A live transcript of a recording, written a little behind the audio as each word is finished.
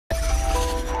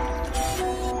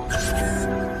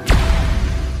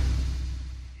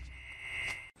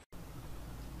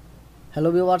Hello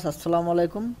viewers, আসসালামু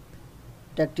আলাইকুম।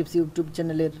 Take tips YouTube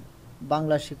চ্যানেলের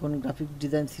বাংলা শিখুন গ্রাফিক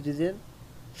ডিজাইন সিরিজের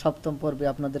সপ্তম পর্বে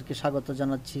আপনাদেরকে স্বাগত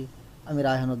জানাচ্ছি। আমি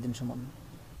রায়হান উদ্দিন সুমন।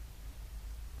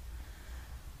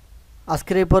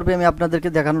 আজকের এই পর্বে আমি আপনাদেরকে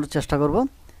দেখানোর চেষ্টা করব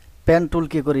পেন টুল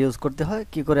কী করে ইউজ করতে হয়,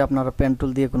 কী করে আপনারা পেন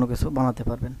টুল দিয়ে কোনো কিছু বানাতে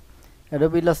পারবেন।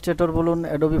 অ্যাডোবি ইলাস্ট্রেটর বলুন,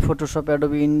 অ্যাডোবি ফটোশপ,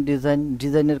 অ্যাডোবি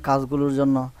ডিজাইনের কাজগুলোর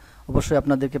জন্য অবশ্যই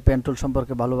আপনাদেরকে পেন টুল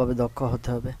সম্পর্কে ভালোভাবে দক্ষ হতে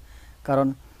হবে, কারণ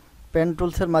পেন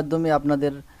টুলসের মাধ্যমে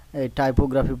আপনাদের এই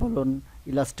টাইপোগ্রাফি বলুন,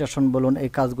 ইলাস্ট্রেশন বলুন, এই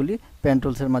কাজগুলি পেন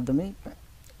টুলসের মাধ্যমেই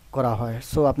করা হয়।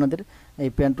 সো আপনাদের এই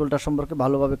পেন টুলটা সম্পর্কে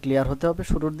ভালোভাবে ক্লিয়ার হতে হবে।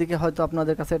 শুরুর দিকে হয়তো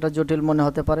আপনাদের কাছে এটা জটিল মনে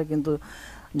হতে পারে, কিন্তু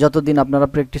যতদিন আপনারা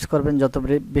প্র্যাকটিস করবেন, যত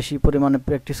বেশি পরিমাণে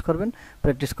প্র্যাকটিস করবেন,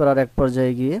 প্র্যাকটিস করার এক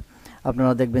পর্যায়ে গিয়ে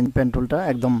আপনারা দেখবেন পেন টুলটা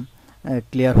একদম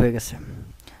ক্লিয়ার হয়ে গেছে।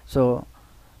 সো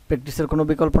প্র্যাকটিসের কোনো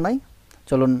বিকল্প নাই।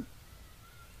 চলুন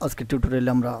আজকে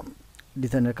টিউটোরিয়ালে আমরা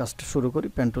ডিজাইনের কাজটা শুরু করি,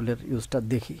 পেন টুলের ইউজটা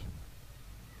দেখি।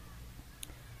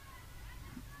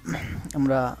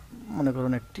 আমরা মনে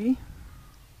করুন একটি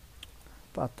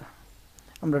পাতা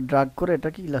আমরা ড্র্যাগ করে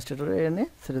এটাকে ইলাস্ট্রেটরে এনে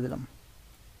ছেড়ে দিলাম।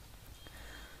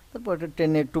 তারপর এটা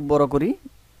টেনে একটু বড় করি।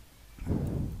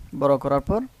 বড় করার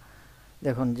পর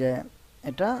দেখুন যে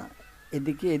এটা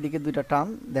এদিকে দুইটা টান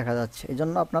দেখা যাচ্ছে, এই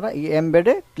জন্য আপনারা এই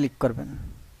এমবেডে ক্লিক করবেন।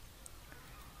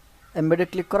 এমবেডে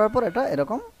ক্লিক করার পর এটা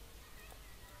এরকম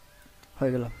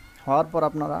হয়ে গেল। হওয়ার পর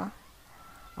আপনারা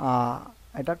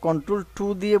এটা কন্ট্রোল 2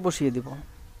 দিয়ে বসিয়ে দিব।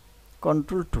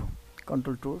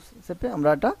 কন্ট্রোল টু চেপে আমরা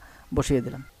এটা বসিয়ে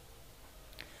দিলাম।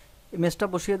 ইমেজটা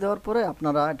বসিয়ে দেওয়ার পরে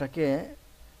আপনারা এটাকে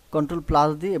কন্ট্রোল প্লাস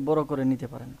দিয়ে বড় করে নিতে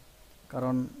পারেন,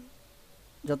 কারণ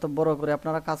যত বড় করে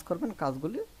আপনারা কাজ করবেন,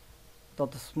 কাজগুলি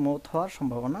তত স্মুথ হওয়ার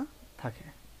সম্ভাবনা থাকে।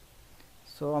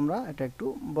 সো আমরা এটা একটু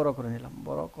বড় করে নিলাম।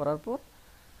 বড় করার পর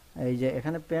এই যে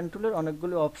এখানে পেন টুলের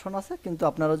অনেকগুলো অপশন আছে, কিন্তু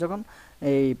আপনারা যখন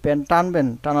এই পেন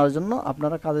টানার জন্য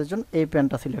আপনারা কাজের জন্য এই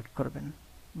পেনটা সিলেক্ট করবেন।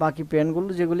 বাকি পেনগুলো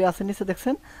যেগুলি আছে নিচে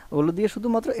দেখছেন, ওগুলো দিয়ে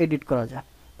শুধুমাত্র এডিট করা যায়।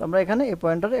 তো আমরা এখানে এই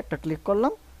পয়েন্টারে একটা ক্লিক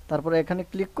করলাম, তারপরে এখানে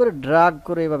ক্লিক করে ড্র্যাগ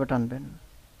করে এইভাবে টানবেন।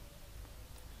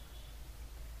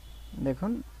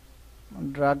 দেখুন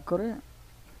ড্র্যাগ করে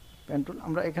পেন টুল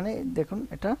আমরা এখানে দেখুন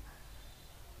এটা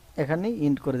এখানেই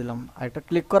ইন্ড করে দিলাম। আর একটা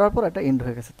ক্লিক করার পর এটা ইন্ড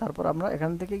হয়ে গেছে। তারপর আমরা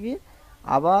এখান থেকে গিয়ে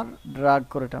আবার ড্র্যাগ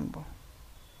করে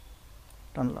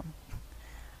টানলাম।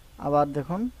 আবার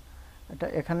দেখুন এটা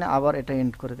এখানে আবার এটা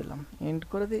ইন্ড করে দিলাম। ইন্ড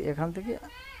করে দিয়ে এখান থেকে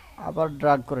আবার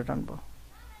ড্র্যাগ করে টানবো।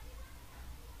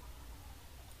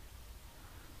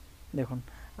 দেখুন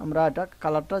আমরা এটা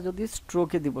কালারটা যদি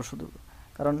স্ট্রোকে দিব শুধু,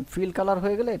 কারণ ফিল কালার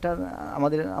হয়ে গেলে এটা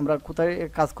আমরা কোথায়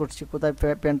কাজ করছি, কোথায়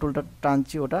পেন টুলটা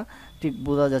টানছি ওটা ঠিক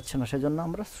বোঝা যাচ্ছে না, সেজন্য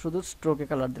আমরা শুধু স্ট্রোকে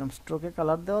কালার দিলাম। স্ট্রোকে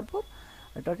কালার দেওয়ার পর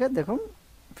এটাকে দেখুন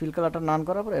ফিল কালারটা নান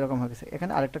করার পর এরকম হয়ে গেছে।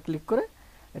 এখানে আরেকটা ক্লিক করে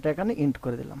এটা এখানে ইন্ড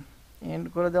করে দিলাম। ইন্ড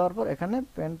করে দেওয়ার পর এখানে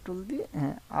পেন টুল দিয়ে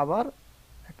আবার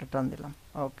একটা টান দিলাম।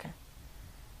 ওকে,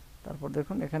 তারপর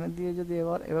দেখুন এখানে দিয়ে যদি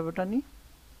এবার এভাবে টানি,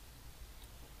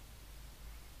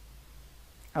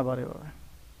 আবার এভাবে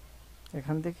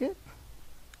এখান থেকে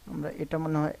আমরা এটা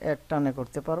মনে হয় এক টানে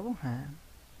করতে পারবো। হ্যাঁ,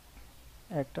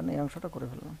 এক টানে এই অংশটা করে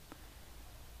ফেললাম।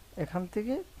 এখান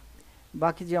থেকে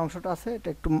বাকি যে অংশটা আছে এটা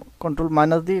একটু কন্ট্রোল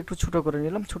মাইনাস দিয়ে একটু ছোটো করে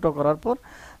নিলাম। ছোটো করার পর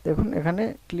দেখুন এখানে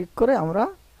ক্লিক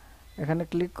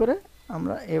করে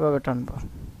আমরা এইভাবে টানবো।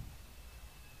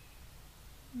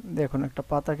 দেখুন একটা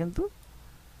পাতা, কিন্তু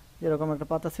যেরকম একটা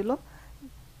পাতা ছিল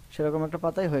সেরকম একটা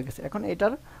পাতাই হয়ে গেছে। এখন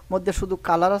এটার মধ্যে শুধু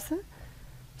কালার আছে।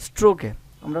 স্ট্রোকে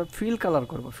আমরা ফিল কালার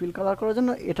করব। ফিল কালার করার জন্য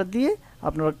এটা দিয়ে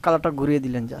আপনারা কালারটা ঘুরিয়ে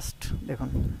দিলেন জাস্ট। দেখুন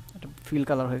এটা ফিল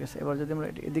কালার হয়ে গেছে। এবার যদি আমরা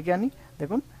এদিকে আনি,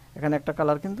 দেখুন এখানে একটা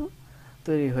কালার কিন্তু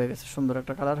তৈরি হয়ে গেছে, সুন্দর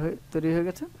একটা কালার তৈরি হয়ে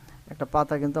গেছে। একটা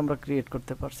পাতা কিন্তু আমরা ক্রিয়েট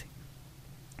করতে পারছি।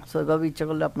 সো এভাবে ইচ্ছা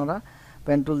করলে আপনারা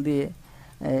পেন টুল দিয়ে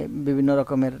বিভিন্ন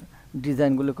রকমের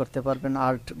ডিজাইনগুলো করতে পারবেন,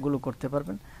 আর্টগুলো করতে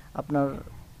পারবেন। আপনার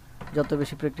যত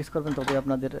বেশি প্র্যাকটিস করবেন ততই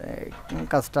আপনাদের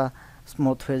কাজটা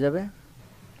স্মুথ হয়ে যাবে।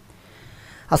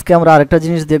 আজকে আমরা আরেকটা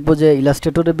জিনিস দেখব যে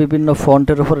ইলাস্ট্রেটরে বিভিন্ন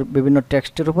ফন্টের উপর, বিভিন্ন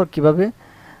টেক্সটের উপর কিভাবে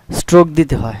স্ট্রোক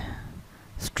দিতে হয়।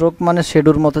 স্ট্রোক মানে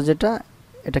শেডোর মতো যেটা,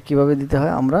 এটা কিভাবে দিতে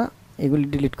হয় আমরা এগুলি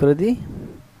ডিলিট করে দিই।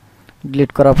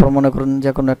 ডিলিট করার পর মনে করুন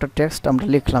যে কোনো একটা টেক্সট আমরা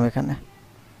লিখলাম, এখানে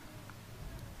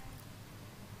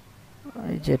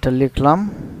এই যে এটা লিখলাম,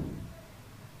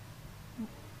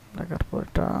 লেখার পর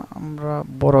এটা আমরা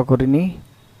বড় করে নিই।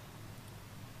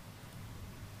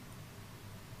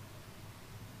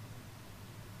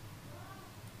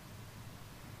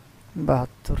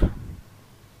 বাহাত্তর।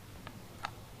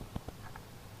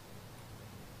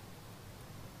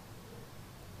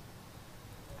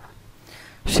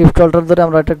 শিফট অল্টার ধরে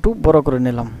আমরা এটা একটু বড় করে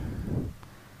নিলাম।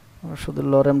 শুধু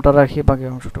লরেমটা রাখি, বাকি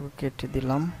অংশটুকু কেটে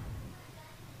দিলাম।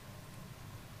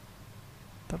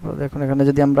 তারপর দেখুন এখানে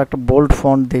যদি আমরা একটা বোল্ড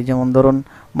ফন্ট দিই, যেমন ধরুন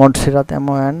মন্টসেরাত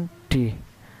MONT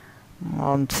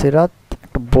মন্টসেরাত,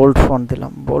 একটা বোল্ড ফন্ট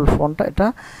দিলাম। বোল্ড ফন্টটা এটা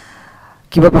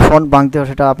কীভাবে ফন্ট ভাঙতে হয়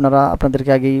সেটা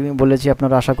আপনাদেরকে আগেই বলেছি,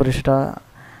 আপনারা আশা করি সেটা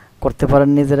করতে পারেন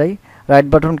নিজেরাই। রাইট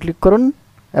বাটন ক্লিক করুন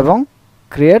এবং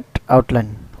ক্রিয়েট আউটলাইন।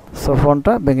 সো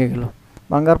ফন্টটা ভেঙে গেল।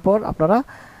 ভাঙার পর আপনারা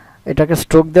এটাকে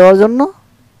স্ট্রোক দেওয়ার জন্য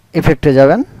ইফেক্টে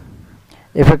যাবেন,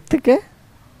 ইফেক্ট থেকে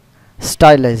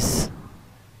স্টাইলাইজ,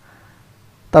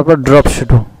 তারপর ড্রপ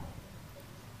শ্যাডো।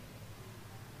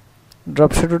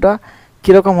 ড্রপ শ্যাডোটা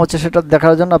কীরকম হচ্ছে সেটা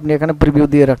দেখার জন্য আপনি এখানে প্রিভিউ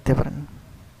দিয়ে রাখতে পারেন।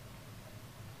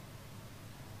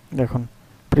 দেখুন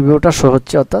প্রিভিউটা শো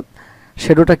হচ্ছে, অর্থাৎ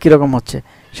শ্যাডোটা কীরকম হচ্ছে।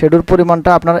 শ্যাডোর পরিমাণটা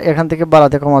আপনারা এখান থেকে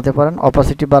বাড়াতে কমাতে পারেন,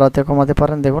 অপাসিটি বাড়াতে কমাতে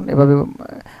পারেন। দেখুন এভাবে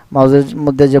মাউসের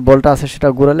মধ্যে যে বলটা আছে সেটা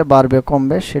ঘুরালে বাড়বে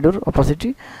কমবে শ্যাডোর অপাসিটি।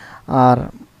 আর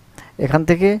এখান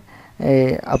থেকে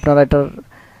আপনারা এটার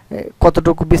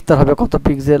কতটুকু বিস্তার হবে, কত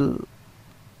পিক্সেল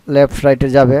লেফট রাইটে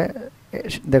যাবে,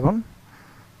 দেখুন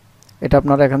এটা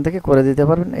আপনারা এখান থেকে করে দিতে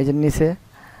পারবেন। এই যে নিচে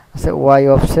আছে ওয়াই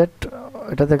অফসেট,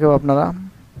 এটা থেকেও আপনারা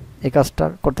এই কাজটা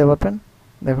করতে পারবেন।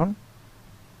 দেখুন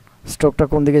স্ট্রোকটা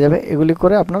কোন দিকে যাবে, এগুলি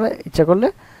করে আপনারা ইচ্ছা করলে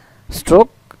স্ট্রোক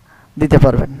দিতে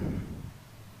পারবেন।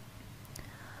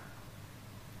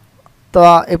 তো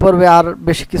এ পর্বে আর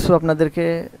বেশি কিছু আপনাদেরকে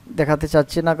দেখাতে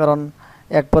চাচ্ছি না, কারণ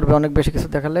এক পর্বে অনেক বেশি কিছু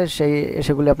দেখালে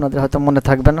সেগুলি আপনাদের হয়তো মনে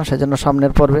থাকবে না। সেজন্য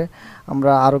সামনের পর্বে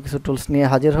আমরা আরও কিছু টুলস নিয়ে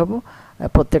হাজির হব।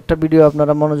 প্রত্যেকটা ভিডিও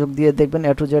আপনারা মনোযোগ দিয়ে দেখবেন,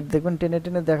 A to Z দেখবেন। টেনে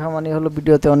টেনে দেখা মানে হলো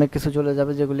ভিডিওতে অনেক কিছু চলে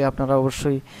যাবে, যেগুলি আপনারা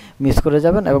অবশ্যই মিস করে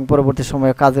যাবেন এবং পরবর্তী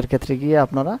সময়ে কাজের ক্ষেত্রে গিয়ে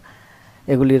আপনারা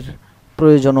এগুলির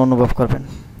প্রয়োজন অনুভব করবেন।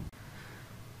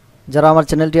 যারা আমার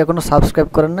চ্যানেলটি এখনও সাবস্ক্রাইব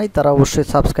করেন নাই তারা অবশ্যই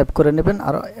সাবস্ক্রাইব করে নেবেন,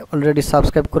 আর অলরেডি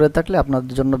সাবস্ক্রাইব করে থাকলে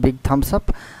আপনাদের জন্য বিগ থামস আপ।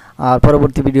 আর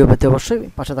পরবর্তী ভিডিও পেতে অবশ্যই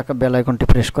পাশে থাকা বেল আইকনটি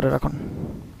প্রেস করে রাখুন।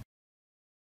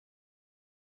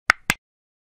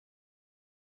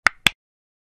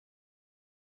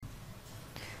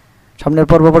 সামনের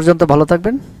পর্ব পর্যন্ত ভালো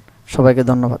থাকবেন, সবাইকে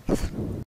ধন্যবাদ।